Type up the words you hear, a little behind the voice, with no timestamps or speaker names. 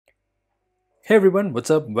Hey everyone, what's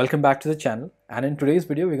up? Welcome back to the channel. And in today's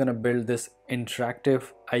video, we're going to build this interactive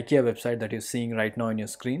IKEA website that you're seeing right now on your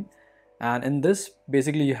screen. And in this,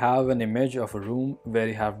 basically you have an image of a room where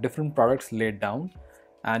you have different products laid down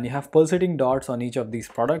and you have pulsating dots on each of these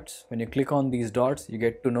products. When you click on these dots, you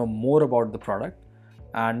get to know more about the product.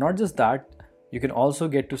 And not just that, you can also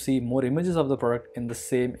get to see more images of the product in the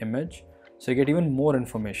same image. So you get even more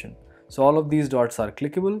information. So all of these dots are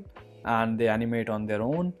clickable and they animate on their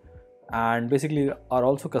own, and basically are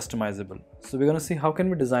also customizable. So we're going to see how can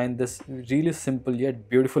we design this really simple yet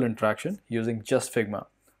beautiful interaction using just Figma.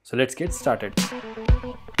 So let's get started. So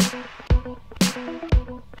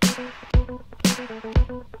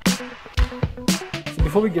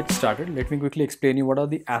before we get started, let me quickly explain you what are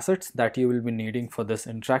the assets that you will be needing for this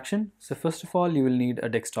interaction. So first of all, you will need a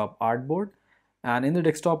desktop artboard, and in the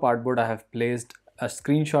desktop artboard I have placed a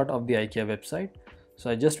screenshot of the IKEA website. So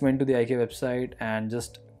I just went to the IKEA website and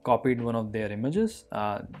just copied one of their images.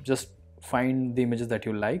 Just find the images that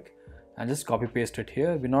you like and just copy paste it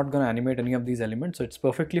here. We're not going to animate any of these elements, so it's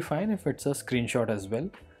perfectly fine if it's a screenshot as well.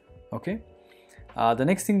 Okay. The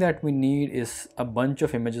next thing that we need is a bunch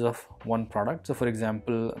of images of one product. So for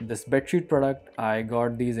example, this bedsheet product, I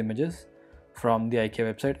got these images from the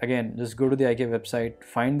IKEA website. Again, just go to the IKEA website,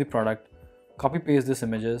 find the product, copy paste these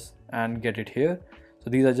images and get it here. So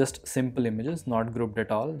these are just simple images, not grouped at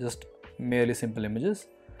all, just merely simple images.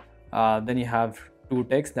 Then you have two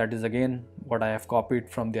text, that is again what I have copied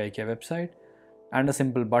from the IKEA website, and a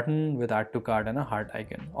simple button with add to cart and a heart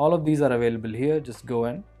icon. All of these are available here. Just go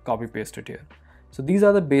and copy paste it here. So these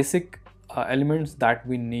are the basic elements that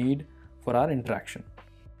we need for our interaction.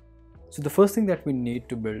 So the first thing that we need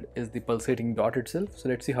to build is the pulsating dot itself. So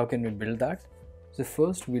let's see how can we build that. So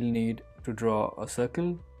first we'll need to draw a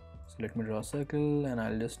circle. So let me draw a circle and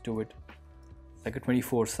I'll just do it like a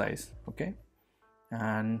 24 size. Okay,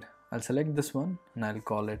 and I'll select this one and I'll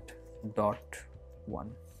call it dot 1.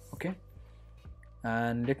 Okay,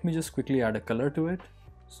 and let me just quickly add a color to it.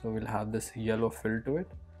 So we'll have this yellow fill to it.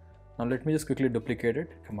 Now let me just quickly duplicate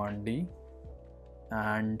it, Command D,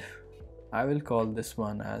 and I will call this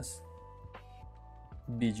one as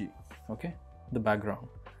BG. Okay, the background,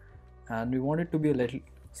 and we want it to be a little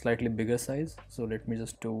slightly bigger size, so let me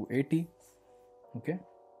just do 80. Okay,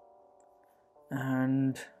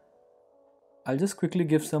 and I'll just quickly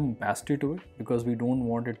give some opacity to it because we don't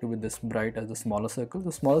want it to be this bright as the smaller circle.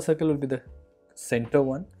 The smaller circle will be the center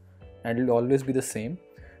one and it will always be the same,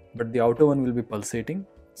 but the outer one will be pulsating.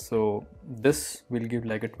 So this will give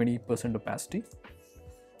like a 20% opacity.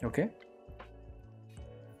 Okay,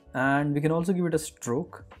 and we can also give it a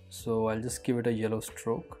stroke. So I'll just give it a yellow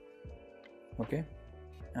stroke. Okay,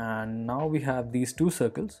 and now we have these two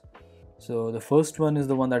circles. So the first one is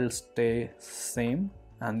the one that will stay same,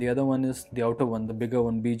 and the other one is the outer one, the bigger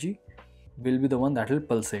one, BG, will be the one that will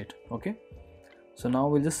pulsate. Okay, so now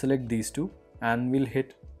we'll just select these two and we'll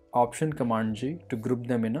hit Option Command G to group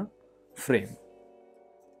them in a frame.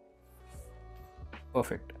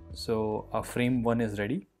 Perfect. So our frame 1 is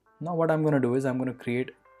ready. Now what I'm going to do is I'm going to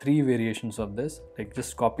create 3 variations of this, like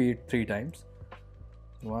just copy it 3 times.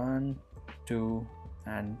 1, 2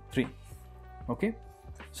 and 3. Okay,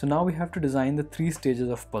 so now we have to design the 3 stages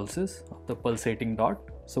of pulses of the pulsating dot.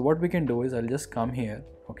 So what we can do is I'll just come here.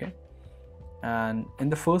 Okay, and in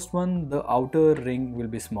the first one the outer ring will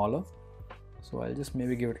be smaller, so I'll just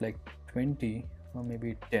maybe give it like 20 or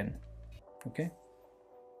maybe 10. Okay,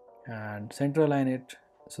 and center align it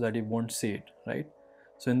so that you won't see it, right?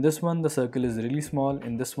 So in this one the circle is really small,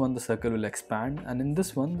 in this one the circle will expand, and in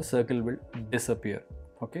this one the circle will disappear.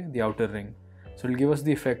 Okay, the outer ring. So it will give us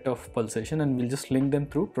the effect of pulsation, and we'll just link them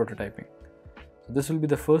through prototyping. So this will be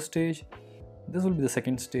the first stage, this will be the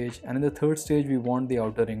second stage, and in the third stage we want the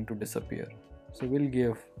outer ring to disappear. So we'll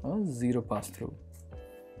give a 0 pass through.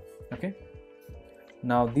 Okay,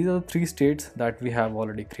 now these are the 3 states that we have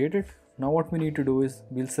already created. Now what we need to do is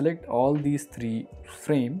we'll select all these 3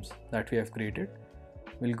 frames that we have created.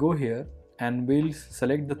 We'll go here and we'll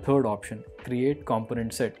select the third option, create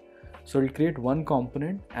component set. So we'll create one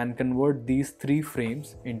component and convert these 3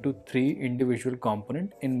 frames into 3 individual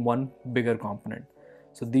components in one bigger component.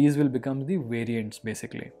 So these will become the variants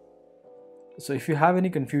basically. So if you have any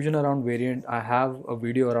confusion around variant, I have a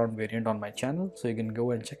video around variant on my channel, so you can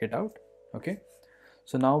go and check it out. Okay,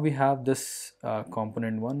 so now we have this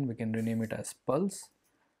component 1, we can rename it as pulse,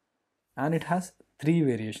 and it has 3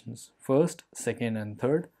 variations, first, second and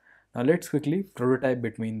third. Now let's quickly prototype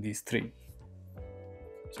between these 3.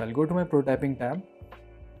 So I'll go to my prototyping tab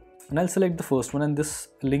and I'll select the first one, and this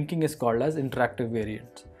linking is called as interactive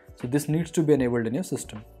variants. So this needs to be enabled in your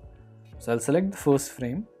system. So I'll select the first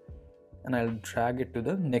frame and I'll drag it to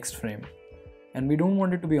the next frame. and we don't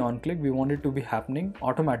want it to be on click, we want it to be happening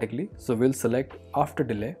automatically. So we'll select after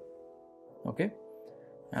delay, okay,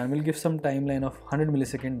 and we'll give some timeline of 100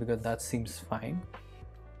 milliseconds because that seems fine.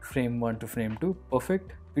 Frame 1 to frame 2,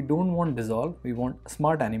 perfect. We don't want dissolve, we want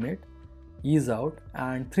smart animate, ease out,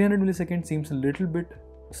 and 300 milliseconds seems a little bit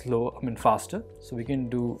slow, faster, so we can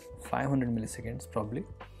do 500 milliseconds probably,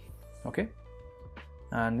 okay.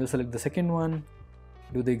 And we'll select the second one,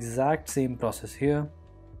 do the exact same process here.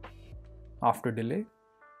 After delay,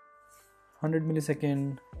 100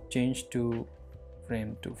 millisecond, change to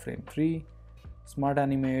frame 3, smart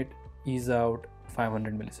animate, ease out,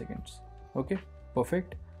 500 milliseconds, okay,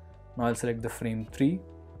 perfect. Now I'll select the frame 3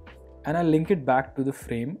 and I'll link it back to the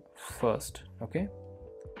frame first, okay,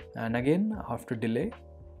 and again after delay,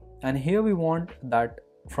 and here we want that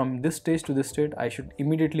from this stage to this state I should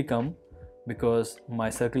immediately come, because my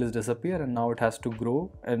circle is disappear and now it has to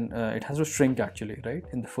grow and it has to shrink actually, right,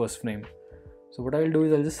 in the first frame. So what I'll do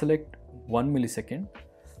is I'll just select 1 millisecond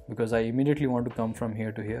because I immediately want to come from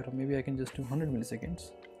here to here, or maybe I can just do 100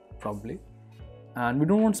 milliseconds probably. And we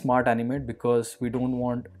don't want smart animate because we don't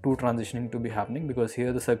want two transitioning to be happening, because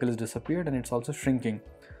here the circle is disappeared and it's also shrinking,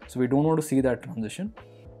 so we don't want to see that transition.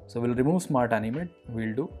 So we'll remove smart animate,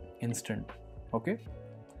 we'll do instant, okay.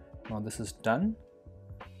 Now this is done,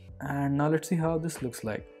 and now let's see how this looks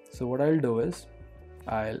like. So what I'll do is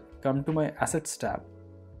I'll come to my assets tab,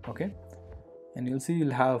 okay, and you'll see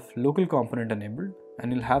you'll have local component enabled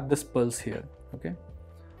and you'll have this pulse here, okay.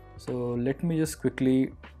 So let me just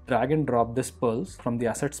quickly drag and drop this pulse from the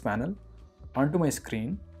assets panel onto my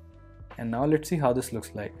screen, and now let's see how this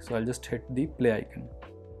looks like. So I'll just hit the play icon.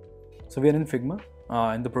 So we are in Figma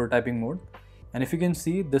in the prototyping mode, and if you can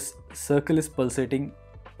see, this circle is pulsating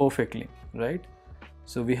perfectly, right?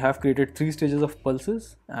 So we have created 3 stages of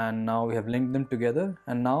pulses and now we have linked them together,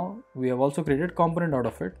 and now we have also created component out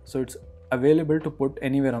of it, so it's available to put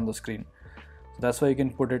anywhere on the screen. So that's why you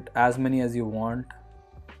can put it as many as you want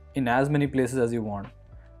in as many places as you want,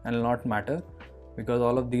 and it'll not matter because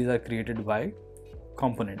all of these are created by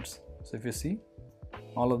components. So if you see,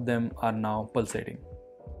 all of them are now pulsating,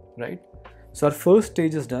 right? So our first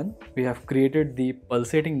stage is done. We have created the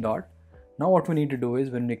pulsating dot. Now what we need to do is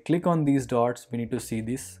when we click on these dots, we need to see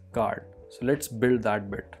this card. So let's build that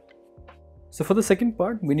bit. So for the second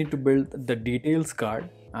part, we need to build the details card,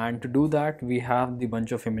 and to do that we have the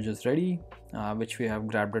bunch of images ready, which we have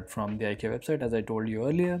grabbed it from the IKEA website as I told you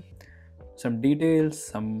earlier. Some details,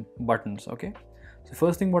 some buttons, okay. So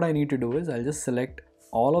first thing what I need to do is I'll just select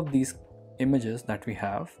all of these images that we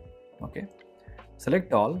have, okay.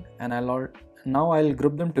 Select all, and now I'll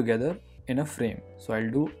group them together in a frame. So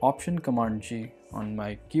I'll do Option Command G on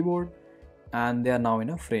my keyboard, and they are now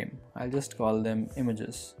in a frame. I'll just call them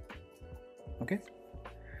images, okay.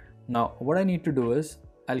 Now what I need to do is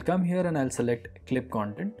I'll come here and I'll select clip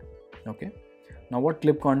content, okay. Now what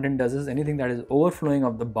clip content does is anything that is overflowing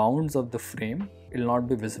of the bounds of the frame, it will not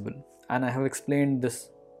be visible, and I have explained this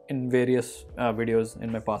in various videos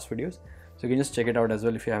in my past videos, so you can just check it out as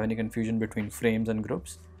well if you have any confusion between frames and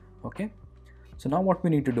groups, okay. So now what we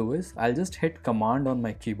need to do is I'll just hit command on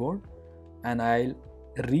my keyboard and I'll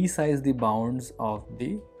resize the bounds of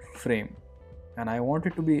the frame, and I want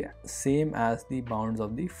it to be same as the bounds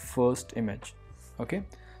of the first image, okay.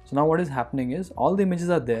 So now what is happening is all the images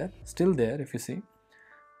are there, still there if you see,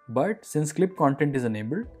 but since clip content is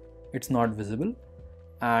enabled, it's not visible,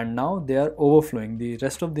 and now they are overflowing. The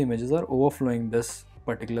rest of the images are overflowing this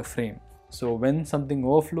particular frame. So when something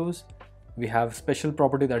overflows, we have special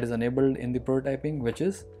property that is enabled in the prototyping, which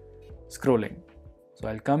is scrolling. So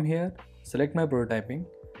I'll come here, select my prototyping,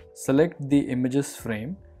 select the images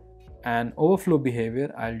frame, and overflow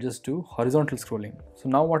behavior, I'll just do horizontal scrolling. So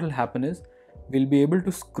now what will happen is we'll be able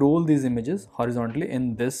to scroll these images horizontally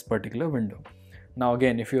in this particular window. Now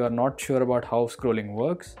again, if you are not sure about how scrolling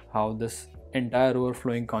works, how this entire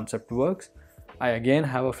overflowing concept works, I again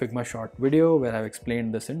have a Figma short video where I've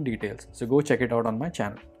explained this in details, so go check it out on my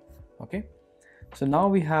channel, okay. So now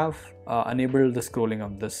we have enabled the scrolling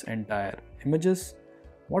of this entire images.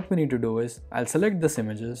 What we need to do is I'll select this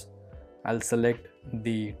images, I'll select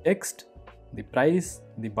the text, the price,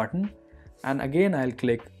 the button, and again I'll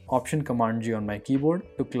click Option Command G on my keyboard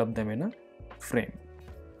to club them in a frame,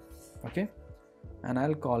 okay. And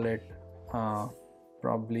I'll call it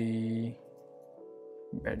probably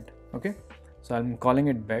bed, okay. So I'm calling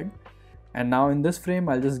it bed, and now in this frame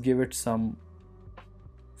I'll just give it some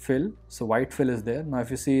fill. So white fill is there. Now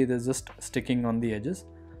if you see, it is just sticking on the edges,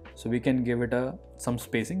 so we can give it some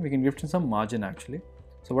spacing, we can give it some margin actually.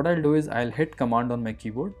 So what I'll do is I'll hit command on my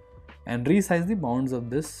keyboard and resize the bounds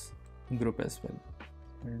of this group as well.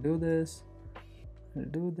 I'll do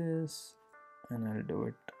this, and I'll do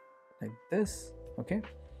it like this. Okay,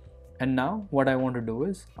 and now what I want to do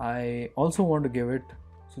is I also want to give it,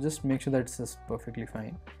 so just make sure that it's just perfectly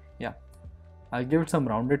fine. Yeah, I'll give it some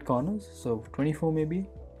rounded corners, so 24 maybe,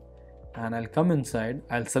 and I'll come inside,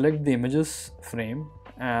 I'll select the images frame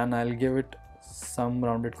and I'll give it some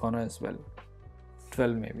rounded corner as well,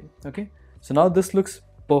 12 maybe. Okay, so now this looks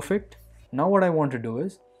perfect. Now what I want to do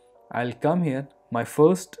is I'll come here, my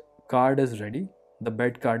first card is ready, the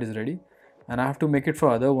bed card is ready, and I have to make it for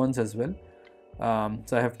other ones as well.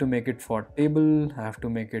 So I have to make it for table, I have to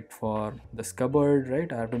make it for this cupboard,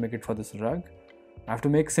 right? I have to make it for this rug. I have to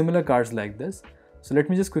make similar cards like this. So let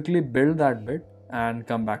me just quickly build that bit and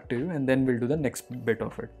come back to you, and then we'll do the next bit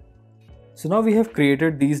of it. So now we have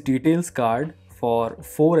created these details card for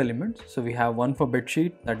 4 elements. So we have one for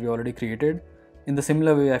bedsheet that we already created. In the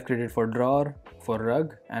similar way I've created for drawer, for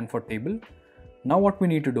rug and for table. Now what we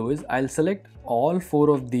need to do is I'll select all 4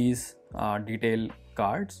 of these detail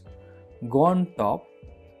cards, go on top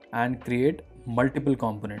and create multiple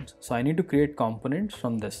components. So I need to create components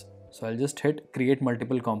from this. So I'll just hit create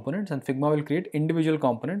multiple components and Figma will create individual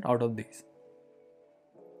component out of these.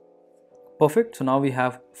 Perfect. So now we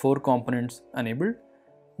have 4 components enabled.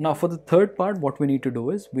 Now for the third part, what we need to do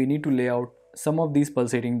is we need to lay out some of these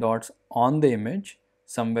pulsating dots on the image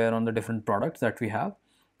somewhere on the different products that we have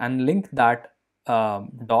and link that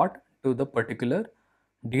dot to the particular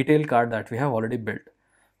detail card that we have already built.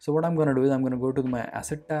 So what I'm going to do is I'm going to go to my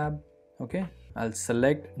asset tab. Okay, I'll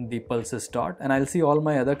select the pulses dot and I'll see all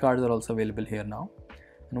my other cards are also available here now.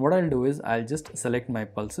 And what I'll do is I'll just select my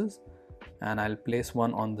pulses and I'll place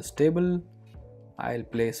one on this table, I'll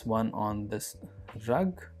place one on this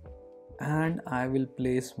rug, and I will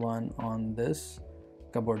place one on this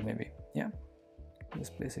cupboard maybe. Yeah,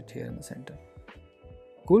 just place it here in the center.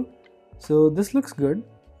 Cool. So this looks good.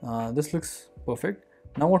 This looks perfect.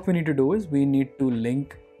 Now what we need to do is we need to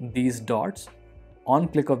link these dots, on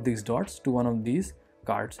click of these dots to one of these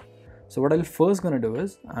cards. So what I'll first gonna do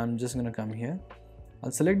is I'm just gonna come here,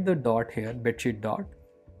 I'll select the dot here, bedsheet dot,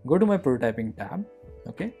 go to my prototyping tab.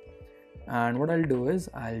 Okay, and what I'll do is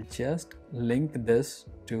I'll just link this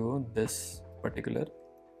to this particular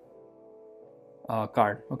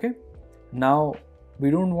card. Okay, now we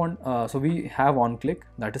don't want so we have on click,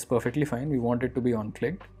 that is perfectly fine, we want it to be on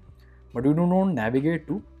click, but we don't want navigate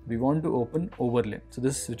to, we want to open overlay. So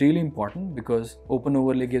this is really important because open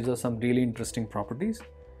overlay gives us some really interesting properties.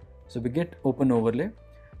 So we get open overlay,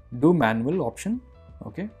 do manual option.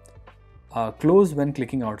 Okay, close when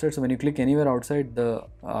clicking outside. So when you click anywhere outside, the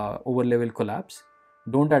overlay will collapse.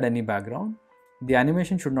 Don't add any background. The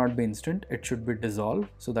animation should not be instant, it should be dissolved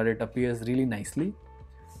so that it appears really nicely.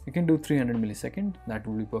 You can do 300 millisecond, that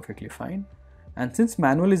will be perfectly fine. And since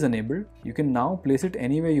manual is enabled, you can now place it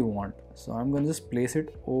anywhere you want. So I'm going to just place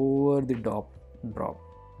it over the drop.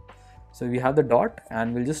 So we have the dot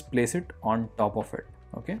and we'll just place it on top of it.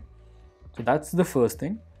 Okay, so that's the first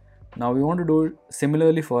thing. Now we want to do it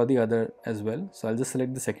similarly for the other as well. So I'll just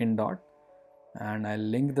select the second dot and I'll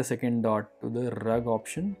link the second dot to the rug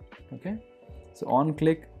option. Okay, so on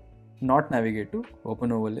click, not navigate to,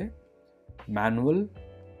 open overlay, manual,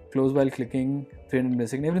 close while clicking, 300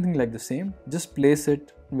 millisecond, everything like the same. Just place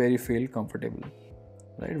it where you feel comfortable,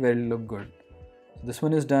 right, where it will look good. So this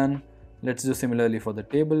one is done. Let's do similarly for the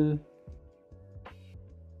table.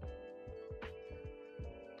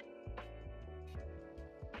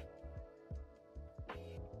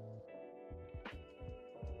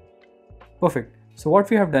 Perfect. So what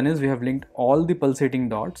we have done is we have linked all the pulsating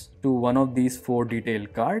dots to one of these 4 detail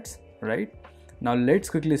cards, right? Now let's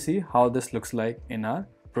quickly see how this looks like in our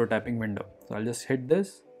prototyping window. So I'll just hit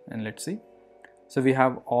this and let's see. So we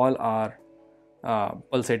have all our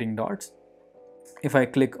pulsating dots. If I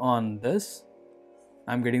click on this,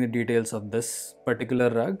 I'm getting the details of this particular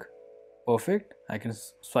rug. Perfect. I can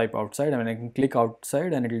swipe outside. I mean, I can click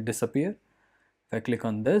outside and it will disappear. If I click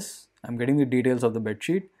on this, I'm getting the details of the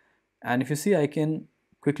bedsheet. And if you see, I can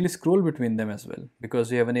quickly scroll between them as well because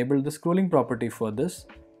we have enabled the scrolling property for this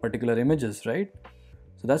particular images, right?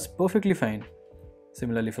 So that's perfectly fine.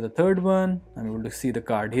 Similarly for the third one, I'm able to see the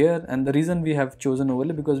card here, and the reason we have chosen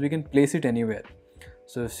overlay because we can place it anywhere.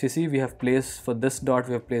 So if you see, we have placed for this dot,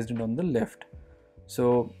 we have placed it on the left.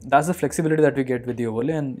 So that's the flexibility that we get with the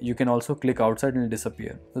overlay, and you can also click outside and it'll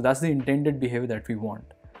disappear. So that's the intended behavior that we want,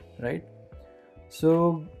 right?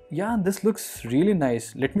 So yeah, this looks really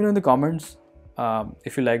nice. Let me know in the comments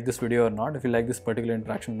if you like this video or not, if you like this particular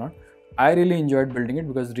interaction or not. I really enjoyed building it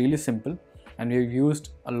because it's really simple. And we've used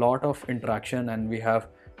a lot of interaction and we have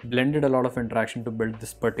blended a lot of interaction to build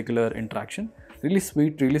this particular interaction. Really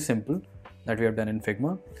sweet, really simple that we have done in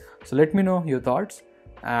Figma. So let me know your thoughts.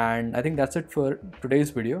 And I think that's it for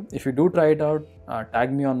today's video. If you do try it out,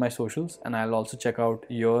 tag me on my socials and I'll also check out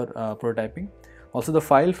your prototyping. Also, the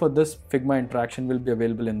file for this Figma interaction will be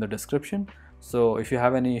available in the description. So if you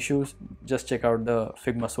have any issues, just check out the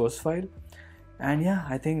Figma source file. And yeah,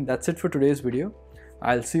 I think that's it for today's video.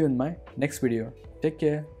 I'll see you in my next video. Take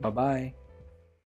care. Bye bye.